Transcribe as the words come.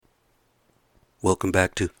Welcome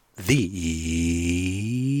back to the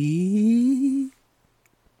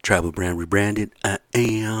Travel Brand Rebranded. I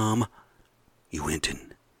am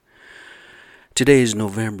Winton. Today is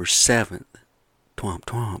November 7th, twomp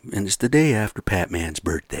twomp, and it's the day after Patman's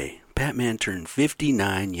birthday. Patman turned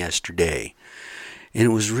 59 yesterday, and it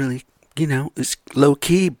was really, it's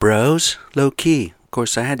low-key, bros, low-key. Of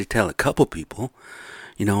course, I had to tell a couple people,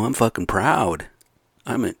 I'm fucking proud.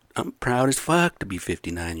 I'm proud as fuck to be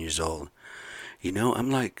 59 years old. I'm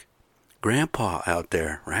like grandpa out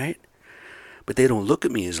there, right? But they don't look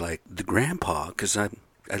at me as like the grandpa because I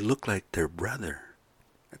look like their brother.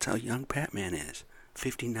 That's how young Patman is.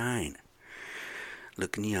 59.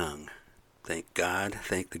 Looking young. Thank God.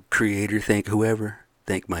 Thank the creator. Thank whoever.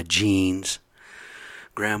 Thank my genes.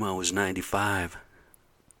 Grandma was 95.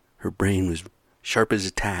 Her brain was sharp as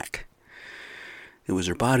a tack. It was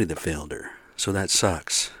her body that failed her. So that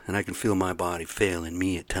sucks. And I can feel my body failing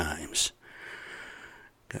me at times.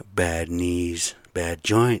 Got bad knees, bad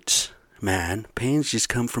joints. Man, pains just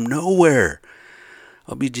come from nowhere.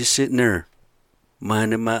 I'll be just sitting there,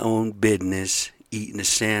 minding my own business, eating a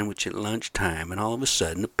sandwich at lunchtime, and all of a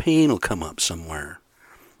sudden, a pain will come up somewhere.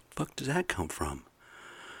 The fuck does that come from?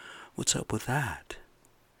 What's up with that?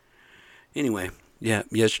 Anyway,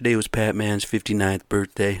 yesterday was Patman's 59th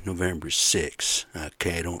birthday, November 6th.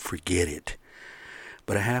 Okay, don't forget it.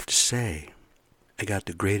 But I have to say, I got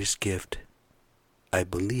the greatest gift I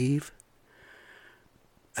believe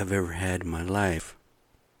I've ever had in my life,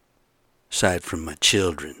 aside from my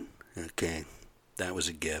children. Okay, that was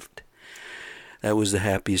a gift. That was the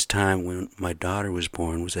happiest time when my daughter was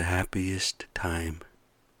born, was the happiest time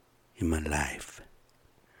in my life.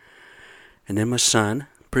 And then my son,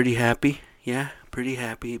 pretty happy,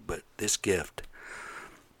 but this gift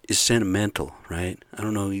is sentimental, right? I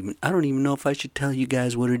don't even know if I should tell you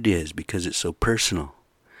guys what it is because it's so personal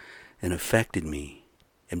and affected me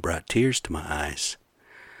and brought tears to my eyes.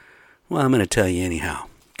 Well, I'm going to tell you anyhow,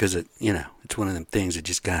 because it's one of them things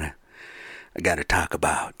I gotta talk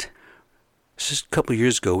about. Just a couple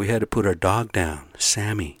years ago, we had to put our dog down,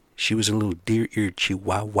 Sammi. She was a little deer-eared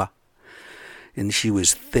chihuahua, and she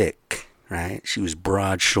was thick, right? She was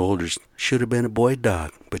broad shoulders. Should have been a boy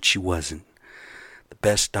dog, but she wasn't. The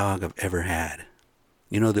best dog I've ever had.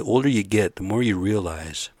 The older you get, the more you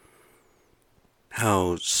realize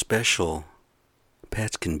how special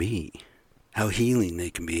pets can be, how healing they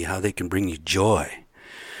can be, how they can bring you joy.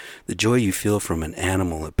 The joy you feel from an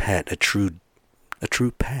animal, a pet, a true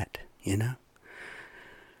pet,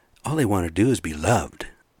 All they want to do is be loved.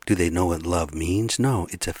 Do they know what love means? No,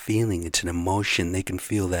 it's a feeling, it's an emotion. They can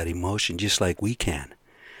feel that emotion just like we can,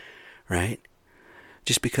 right?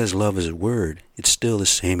 Just because love is a word, it's still the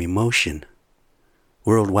same emotion.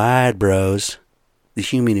 Worldwide, bros, the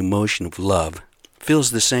human emotion of love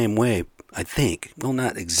feels the same way, I think. Well,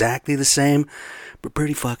 not exactly the same, but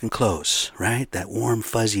pretty fucking close, right? That warm,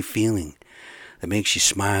 fuzzy feeling that makes you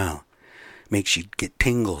smile, makes you get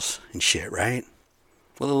tingles and shit, right?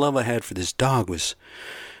 Well, the love I had for this dog was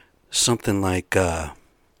something like that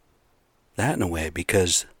in a way,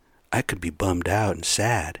 because I could be bummed out and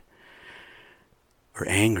sad or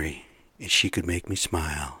angry, and she could make me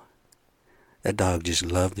smile. That dog just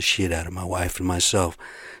loved the shit out of my wife and myself,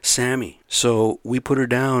 Sammi. So we put her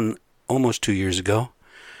down almost 2 years ago.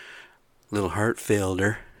 Little heart failed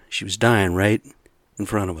her. She was dying right in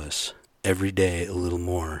front of us. Every day a little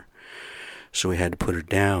more. So we had to put her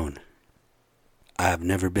down. I've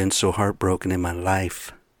never been so heartbroken in my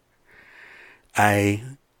life. I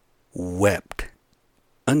wept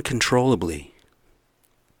uncontrollably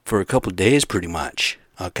for a couple of days pretty much.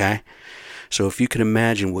 Okay? So if you can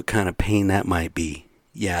imagine what kind of pain that might be.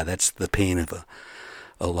 Yeah, that's the pain of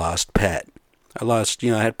a lost pet. I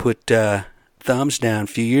had put Thumbs down a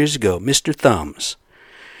few years ago. Mr. Thumbs.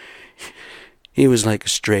 He was like a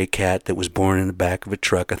stray cat that was born in the back of a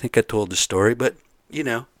truck. I think I told the story, but,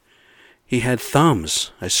 he had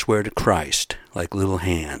thumbs, I swear to Christ, like little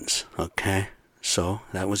hands, okay? So,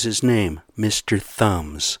 that was his name, Mr.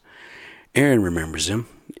 Thumbs. Aaron remembers him.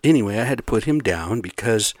 Anyway, I had to put him down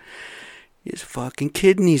because his fucking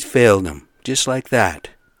kidneys failed him, just like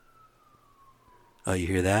that. Oh, you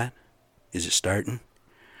hear that? Is it starting?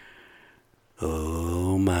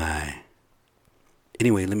 Oh my.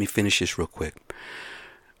 Anyway, let me finish this real quick.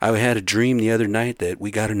 I had a dream the other night that we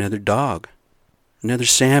got another dog. Another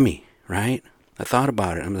Sammi, right? I thought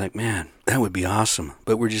about it. I'm like, man, that would be awesome.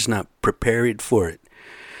 But we're just not prepared for it.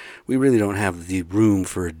 We really don't have the room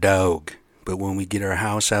for a dog. But when we get our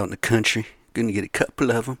house out in the country, we're going to get a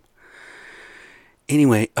couple of them.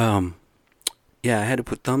 Anyway, I had to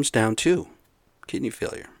put Thumbs down too. Kidney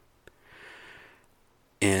failure.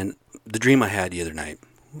 And the dream I had the other night,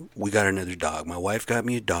 we got another dog. My wife got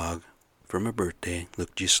me a dog for my birthday.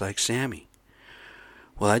 Looked just like Sammy.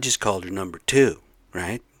 Well, I just called her number 2,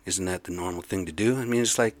 right? Isn't that the normal thing to do? I mean,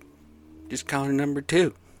 it's like, just call her number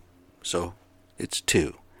 2. So, it's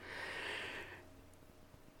 2.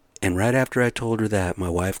 And right after I told her that, my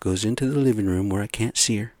wife goes into the living room where I can't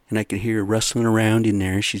see her, and I can hear her rustling around in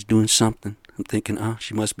there. She's doing something. I'm thinking, oh,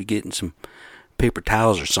 she must be getting some paper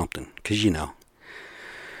towels or something, because, you know.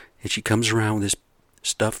 And she comes around with this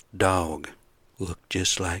stuffed dog, looked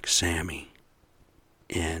just like Sammy.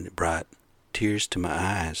 And it brought tears to my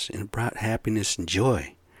eyes, and it brought happiness and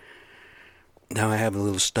joy. Now I have a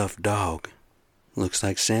little stuffed dog, looks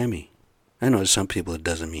like Sammy. I know to some people it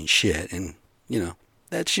doesn't mean shit, and, you know,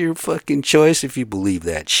 that's your fucking choice if you believe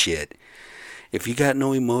that shit. If you got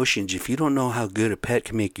no emotions, if you don't know how good a pet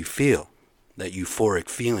can make you feel, that euphoric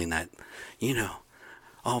feeling, that, you know,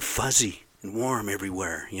 all fuzzy and warm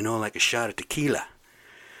everywhere, you know, like a shot of tequila.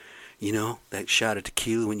 You know, that shot of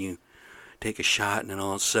tequila when you take a shot and then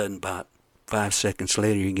all of a sudden about 5 seconds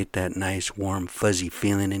later you get that nice warm fuzzy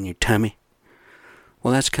feeling in your tummy.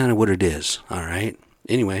 Well, that's kind of what it is, alright?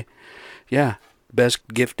 Anyway, yeah, best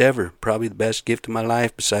gift ever. Probably the best gift of my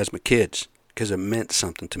life besides my kids. Because it meant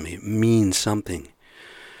something to me. It means something.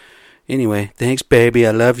 Anyway, thanks, baby.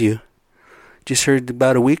 I love you. Just heard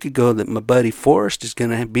about a week ago that my buddy Forrest is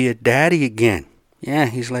going to be a daddy again. Yeah,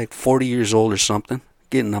 he's like 40 years old or something.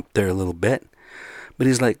 Getting up there a little bit. But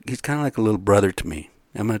he's kind of like a little brother to me.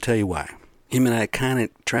 I'm going to tell you why. Him and I kind of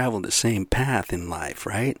traveled the same path in life,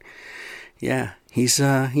 right? Yeah, he's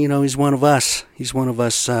one of us. He's one of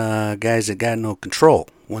us guys that got no control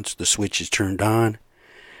once the switch is turned on.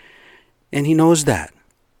 And he knows that.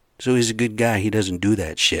 So he's a good guy. He doesn't do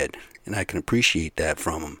that shit. And I can appreciate that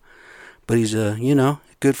from him. But he's a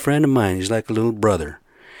good friend of mine. He's like a little brother.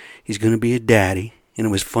 He's going to be a daddy. And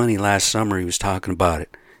it was funny, last summer he was talking about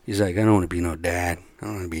it. He's like, I don't want to be no dad. I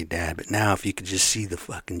don't want to be a dad. But now if you could just see the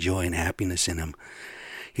fucking joy and happiness in him.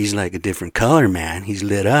 He's like a different color, man. He's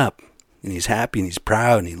lit up. And he's happy and he's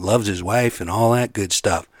proud and he loves his wife and all that good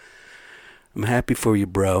stuff. I'm happy for you,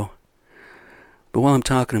 bro. But while I'm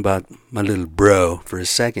talking about my little bro for a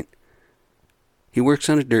second, he works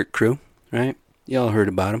on a dirt crew, right? Y'all heard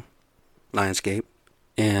about him. Landscape.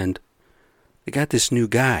 And they got this new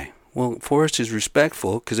guy. Well, Forrest is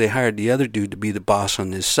respectful because they hired the other dude to be the boss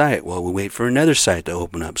on this site while we wait for another site to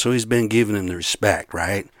open up. So he's been giving him the respect,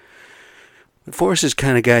 right? But Forrest is the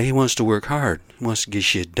kind of guy, he wants to work hard. He wants to get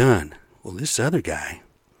shit done. Well, this other guy,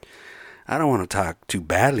 I don't want to talk too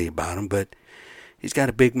badly about him, but he's got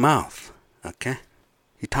a big mouth. Okay?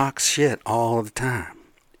 He talks shit all the time.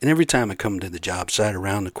 And every time I come to the job site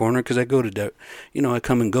around the corner, because I go to, I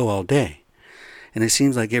come and go all day. And it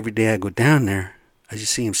seems like every day I go down there, I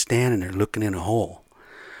just see him standing there looking in a hole.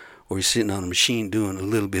 Or he's sitting on a machine doing a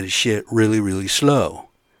little bit of shit really, really slow.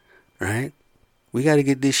 Right? We got to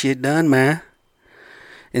get this shit done, man.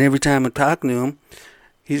 And every time I'm talking to him,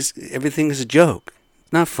 everything is a joke.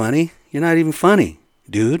 It's not funny. You're not even funny,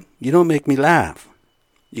 dude. You don't make me laugh.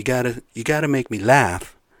 You gotta make me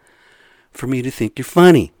laugh for me to think you're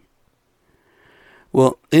funny.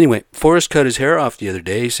 Well, anyway, Forrest cut his hair off the other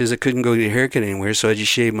day. He says I couldn't go get a haircut anywhere, so I just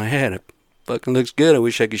shaved my head. It fucking looks good. I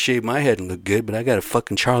wish I could shave my head and look good, but I got a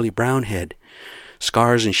fucking Charlie Brown head.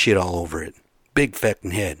 Scars and shit all over it. Big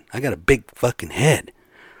fucking head. I got a big fucking head.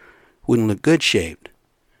 Wouldn't look good shaved.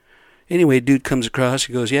 Anyway, dude comes across.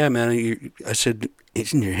 He goes, yeah, man. I said,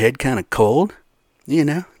 isn't your head kind of cold? You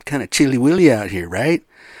know, kind of chilly-willy out here, right?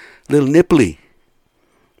 Little nipply.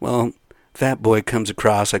 Well, Fat Boy comes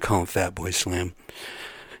across. I call him Fat Boy Slim.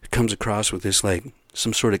 Comes across with this, like,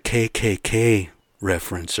 some sort of KKK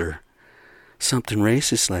reference or something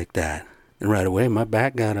racist like that. And right away, my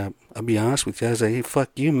back got up. I'll be honest with you. I was like, hey, fuck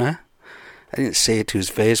you, man. I didn't say it to his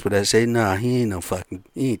face, but I said, nah, he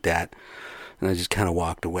ain't that. And I just kind of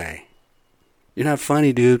walked away. You're not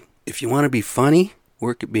funny, dude. If you want to be funny,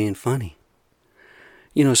 work at being funny.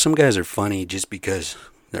 You know, some guys are funny just because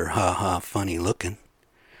they're ha-ha funny looking.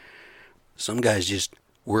 Some guys just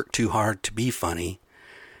work too hard to be funny.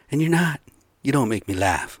 And you're not. You don't make me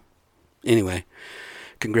laugh. Anyway,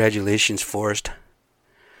 congratulations, Forrest.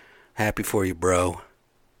 Happy for you, bro.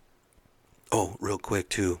 Oh, real quick,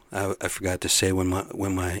 too. I forgot to say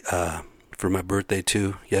for my birthday,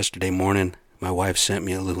 too, yesterday morning, my wife sent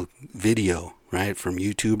me a little video, right, from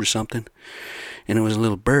YouTube or something. And it was a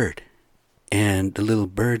little bird. And the little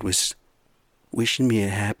bird was wishing me a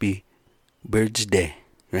happy bird's day,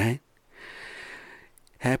 right?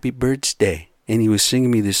 Happy bird's day. And he was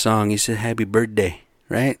singing me this song. He said, happy birthday,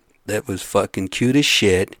 right? That was fucking cute as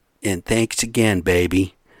shit. And thanks again,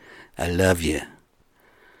 baby. I love you.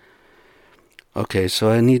 Okay, so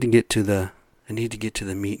I need to get to the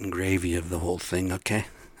meat and gravy of the whole thing, okay?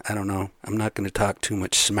 I don't know. I'm not going to talk too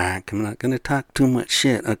much smack. I'm not going to talk too much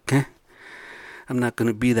shit, okay? I'm not going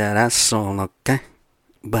to be that asshole, okay?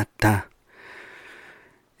 But,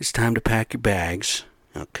 it's time to pack your bags,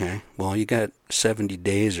 okay? Well, you got 70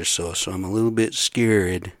 days or so I'm a little bit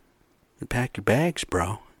scared. Pack your bags,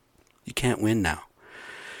 bro. You can't win now.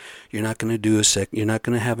 You're not going to you're not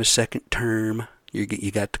going to have a second term. You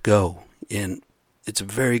got to go. And it's a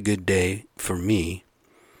very good day for me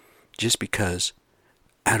just because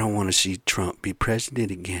I don't want to see Trump be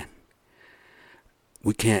president again.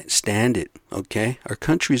 We can't stand it, okay? Our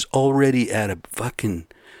country's already at a fucking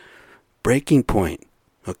breaking point,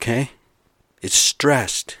 okay? It's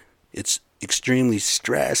stressed. It's extremely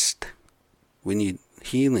stressed. We need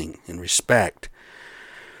healing and respect.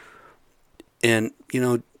 And,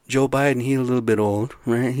 Joe Biden, he's a little bit old,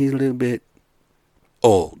 right? He's a little bit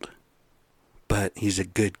old. But he's a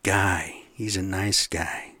good guy. He's a nice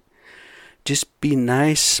guy. Just be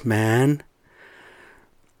nice, man.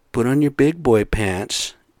 Put on your big boy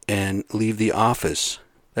pants and leave the office.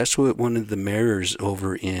 That's what one of the mayors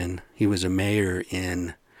he was a mayor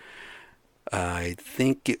in, I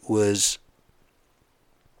think it was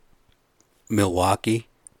Milwaukee.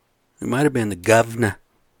 It might have been the governor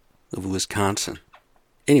of Wisconsin.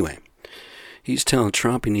 Anyway, he's telling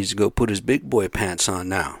Trump he needs to go put his big boy pants on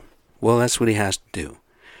now. Well, that's what he has to do.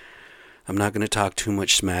 I'm not going to talk too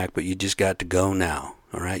much smack, but you just got to go now.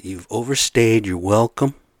 All right? You've overstayed your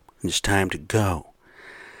welcome. It's time to go.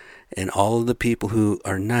 And all of the people who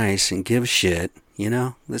are nice and give a shit,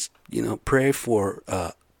 let's, pray for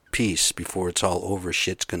peace before it's all over.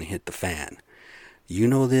 Shit's going to hit the fan. You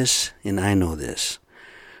know this, and I know this.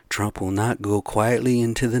 Trump will not go quietly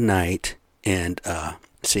into the night and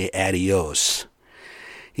say adios.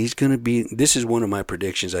 He's going to be, this is one of my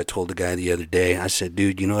predictions. I told the guy the other day, I said,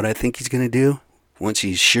 dude, you know what I think he's going to do? Once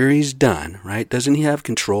he's sure he's done, right? Doesn't he have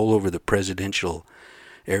control over the presidential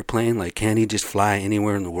airplane? Like, can't he just fly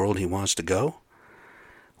anywhere in the world he wants to go?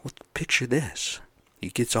 Well, picture this. He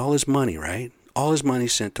gets all his money, right? All his money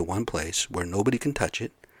sent to one place where nobody can touch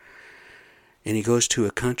it. And he goes to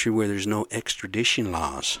a country where there's no extradition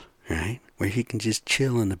laws, right? Where he can just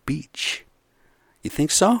chill on the beach. You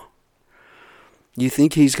think so? You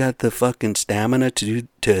think he's got the fucking stamina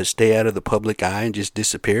to stay out of the public eye and just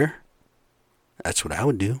disappear? That's what I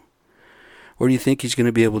would do. Or do you think he's going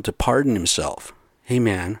to be able to pardon himself? Hey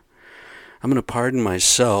man, I'm going to pardon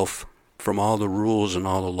myself from all the rules and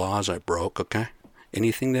all the laws I broke, okay?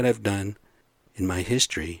 Anything that I've done in my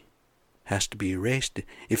history has to be erased.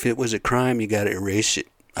 If it was a crime, you got to erase it.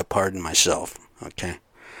 I pardon myself, okay?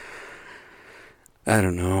 I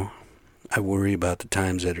don't know. I worry about the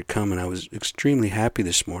times that are coming. I was extremely happy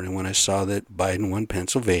this morning when I saw that Biden won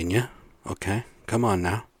Pennsylvania. Okay, come on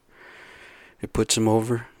now. It puts him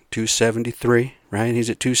over 273, right? He's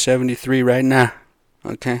at 273 right now.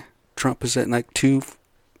 Okay, Trump is at like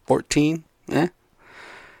 214.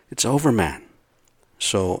 It's over, man.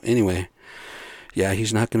 So anyway, yeah,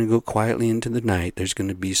 he's not going to go quietly into the night. There's going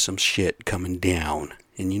to be some shit coming down.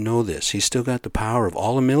 And you know this. He's still got the power of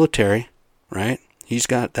all the military, right? He's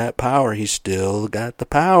got that power. He's still got the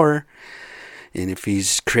power. And if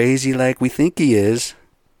he's crazy like we think he is,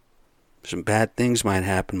 some bad things might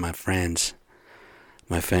happen, my friends,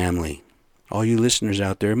 my family. All you listeners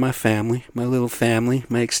out there, my family, my little family,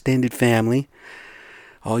 my extended family,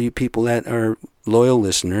 all you people that are loyal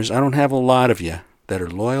listeners. I don't have a lot of you that are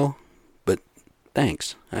loyal, but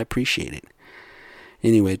thanks. I appreciate it.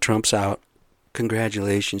 Anyway, Trump's out.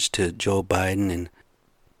 Congratulations to Joe Biden and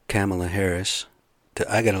Kamala Harris.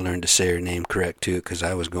 I got to learn to say her name correct too, because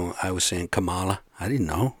I was saying Kamala. I didn't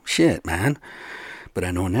know. Shit, man. But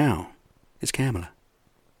I know now. It's Kamala.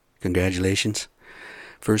 Congratulations.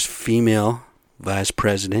 First female vice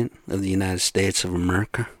president of the United States of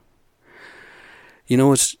America. You know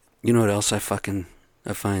what else I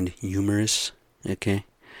find humorous? Okay.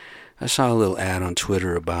 I saw a little ad on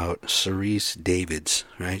Twitter about Cerise Davids,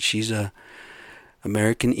 right? She's a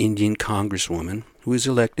American Indian congresswoman who was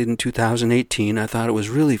elected in 2018. I thought it was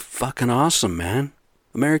really fucking awesome, man.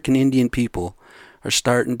 American Indian people are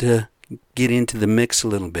starting to get into the mix a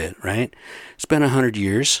little bit, right? It's been 100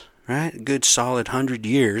 years, right? A good solid 100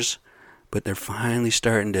 years, but they're finally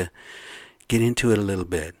starting to get into it a little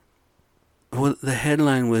bit. Well, the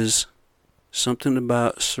headline was something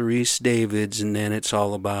about Cerise Davids, and then it's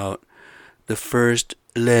all about the first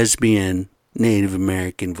lesbian Native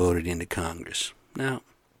American voted into Congress. Now,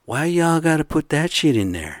 why y'all gotta put that shit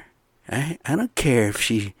in there? I don't care if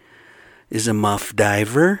she is a muff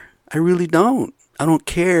diver. I really don't. I don't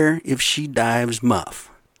care if she dives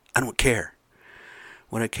muff. I don't care.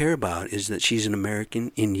 What I care about is that she's an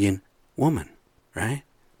American Indian woman, right? I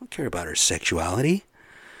don't care about her sexuality.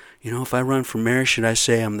 You know, if I run for mayor, should I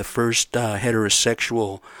say I'm the first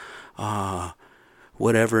heterosexual,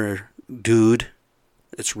 whatever, dude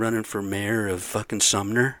that's running for mayor of fucking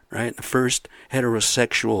Sumner, right? The first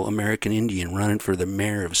heterosexual American Indian running for the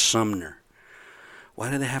mayor of Sumner.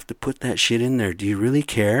 Why do they have to put that shit in there? Do you really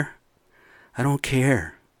care? I don't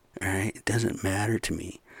care, all right? It doesn't matter to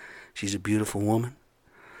me. She's a beautiful woman.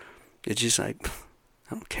 It's just like,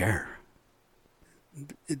 I don't care.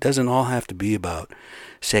 It doesn't all have to be about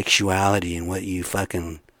sexuality and what you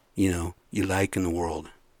fucking, you like in the world,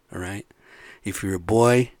 all right? If you're a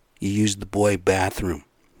boy, you use the boy bathroom.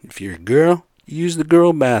 If you're a girl, you use the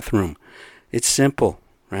girl bathroom. It's simple,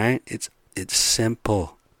 right? It's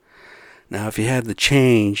simple. Now, if you have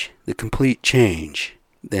the complete change,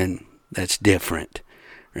 then that's different,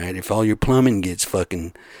 right? If all your plumbing gets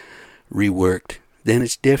fucking reworked, then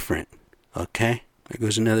it's different, okay? There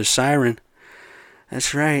goes another siren.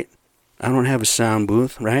 That's right. I don't have a sound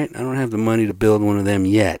booth, right? I don't have the money to build one of them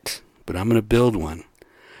yet, but I'm going to build one.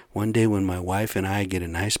 One day when my wife and I get a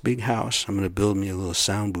nice big house, I'm going to build me a little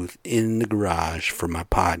sound booth in the garage for my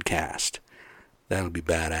podcast. That'll be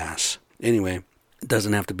badass. Anyway, it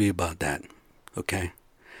doesn't have to be about that, okay?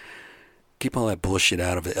 Keep all that bullshit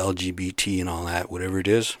out of the LGBT and all that, whatever it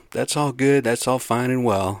is. That's all good. That's all fine and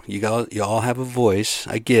well. You all have a voice.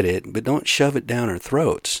 I get it. But don't shove it down our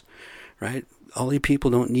throats, right? All you people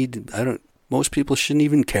don't need to, most people shouldn't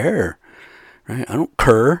even care, right? I don't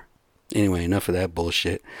care. Anyway, enough of that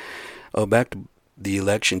bullshit. Oh, back to the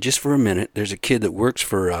election. Just for a minute, there's a kid that works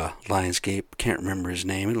for Lionsgate. Can't remember his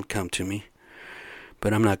name. It'll come to me.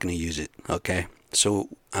 But I'm not going to use it, okay? So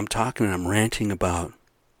I'm talking and I'm ranting about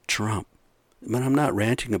Trump. But I'm not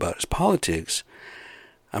ranting about his politics.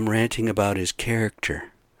 I'm ranting about his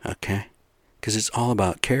character, okay? Because it's all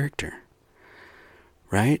about character,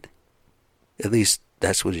 right? At least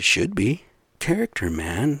that's what it should be. Character,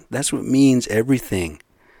 man. That's what means everything.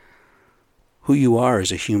 Who you are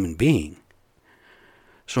as a human being.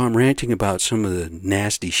 So I'm ranting about some of the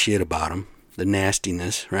nasty shit about him. The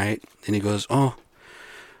nastiness, right? And he goes, oh,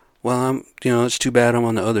 well, it's too bad I'm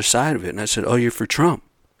on the other side of it. And I said, oh, you're for Trump.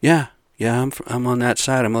 Yeah, I'm on that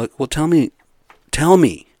side. I'm like, well, tell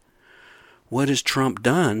me, what has Trump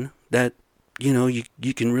done that,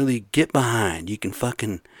 you can really get behind? You can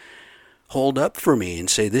fucking hold up for me and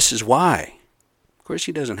say, this is why. Of course,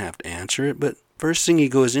 he doesn't have to answer it, but first thing he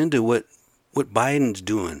goes into what Biden's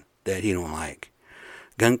doing that he don't like.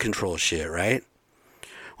 Gun control shit, right?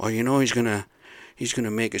 Or, he's gonna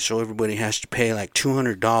make it so everybody has to pay like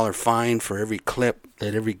 $200 fine for every clip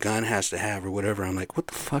that every gun has to have or whatever. I'm like, what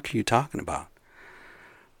the fuck are you talking about?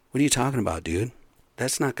 What are you talking about, dude?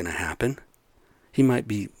 That's not going to happen. He might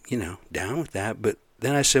be, down with that. But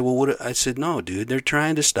then I said, I said, no, dude, they're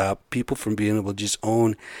trying to stop people from being able to just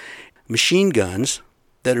own machine guns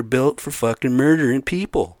that are built for fucking murdering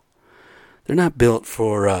people. They're not built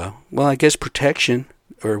for, I guess protection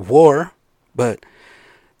or war, but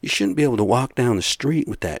you shouldn't be able to walk down the street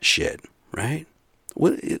with that shit, right?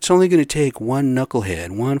 It's only going to take one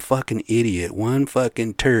knucklehead, one fucking idiot, one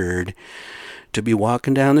fucking turd to be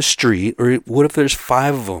walking down the street. Or what if there's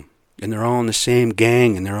 5 of them and they're all in the same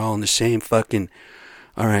gang and they're all in the same fucking,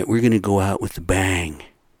 all right, we're going to go out with a bang,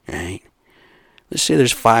 right? Let's say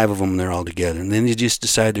there's 5 of them and they're all together. And then they just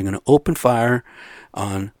decide they're going to open fire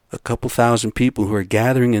on a couple thousand people who are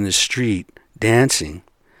gathering in the street, dancing,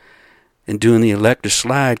 and doing the electric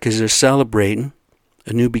slide because they're celebrating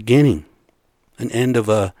a new beginning, an end of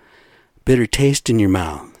a bitter taste in your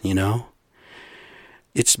mouth,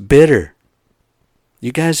 It's bitter.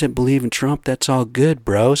 You guys that believe in Trump, that's all good,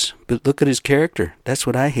 bros. But look at his character. That's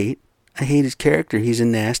what I hate. I hate his character. He's a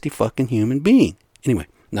nasty fucking human being. Anyway,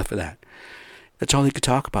 enough of that. That's all he could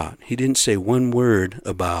talk about. He didn't say one word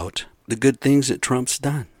about the good things that Trump's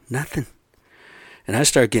done. Nothing. And I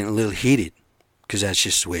start getting a little heated. Because that's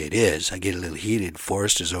just the way it is. I get a little heated.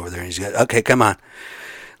 Forrest is over there and he's got, okay, come on.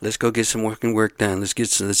 Let's go get some work done.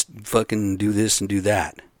 Let's fucking do this and do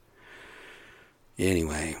that.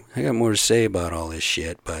 Anyway, I got more to say about all this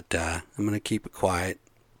shit, but I'm going to keep it quiet.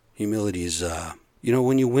 Humility is,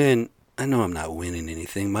 when you win, I know I'm not winning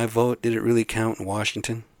anything. My vote, did it really count in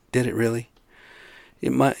Washington? Did it really?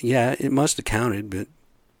 It must have counted, but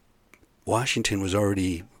Washington was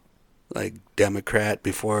already like Democrat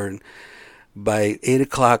before. By 8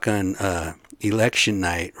 o'clock on election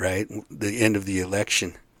night, right, the end of the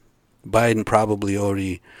election, Biden probably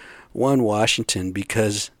already won Washington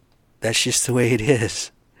because that's just the way it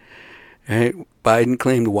is, right? Biden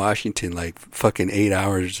claimed Washington like fucking 8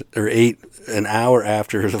 hours or an hour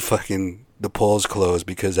after the fucking the polls closed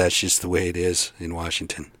because that's just the way it is in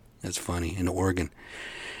Washington. That's funny. In Oregon.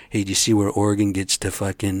 Hey, do you see where Oregon gets to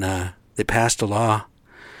fucking, they passed a law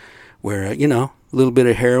where, a little bit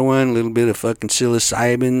of heroin, a little bit of fucking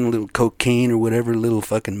psilocybin, a little cocaine or whatever, a little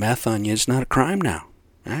fucking meth on you. It's not a crime now,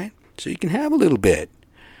 right? So you can have a little bit.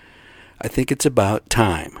 I think it's about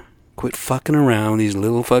time. Quit fucking around with these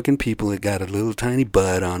little fucking people that got a little tiny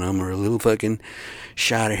bud on them or a little fucking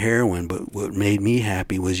shot of heroin. But what made me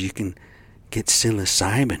happy was you can get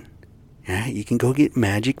psilocybin. Yeah, you can go get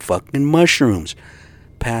magic fucking mushrooms.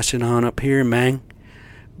 Pass it on up here, man.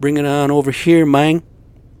 Bring it on over here, man.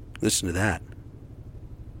 Listen to that.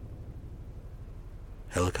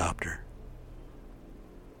 Helicopter.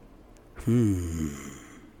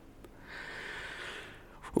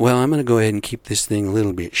 Well, I'm going to go ahead and keep this thing a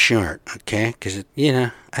little bit short, okay? Because,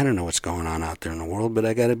 I don't know what's going on out there in the world, but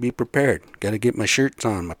I got to be prepared. Got to get my shirts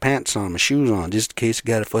on, my pants on, my shoes on, just in case I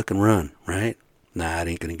got to fucking run, right? Nah, it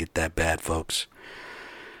ain't going to get that bad, folks.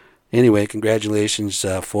 Anyway, congratulations,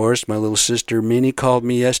 Forrest. My little sister Minnie called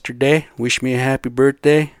me yesterday. Wished me a happy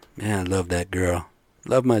birthday. Man, I love that girl.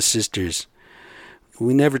 Love my sisters.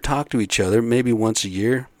 We never talk to each other, maybe once a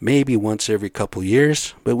year, maybe once every couple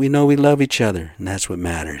years, but we know we love each other, and that's what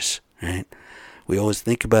matters, right? We always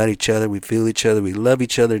think about each other, we feel each other, we love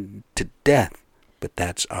each other to death, but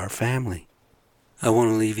that's our family. I want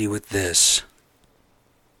to leave you with this.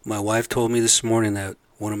 My wife told me this morning that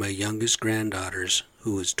one of my youngest granddaughters,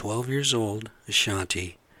 who was 12 years old,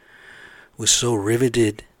 Ashanti, was so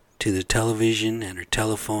riveted to the television and her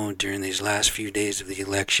telephone during these last few days of the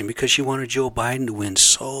election because she wanted Joe Biden to win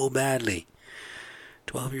so badly.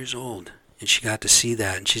 12 years old. And she got to see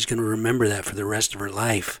that, and she's going to remember that for the rest of her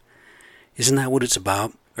life. Isn't that what it's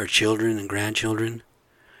about? Our children and grandchildren?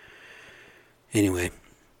 Anyway,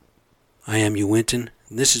 I am you, Winton.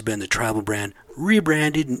 This has been the Tribal Brand,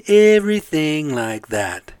 rebranded and everything like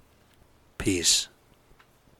that. Peace.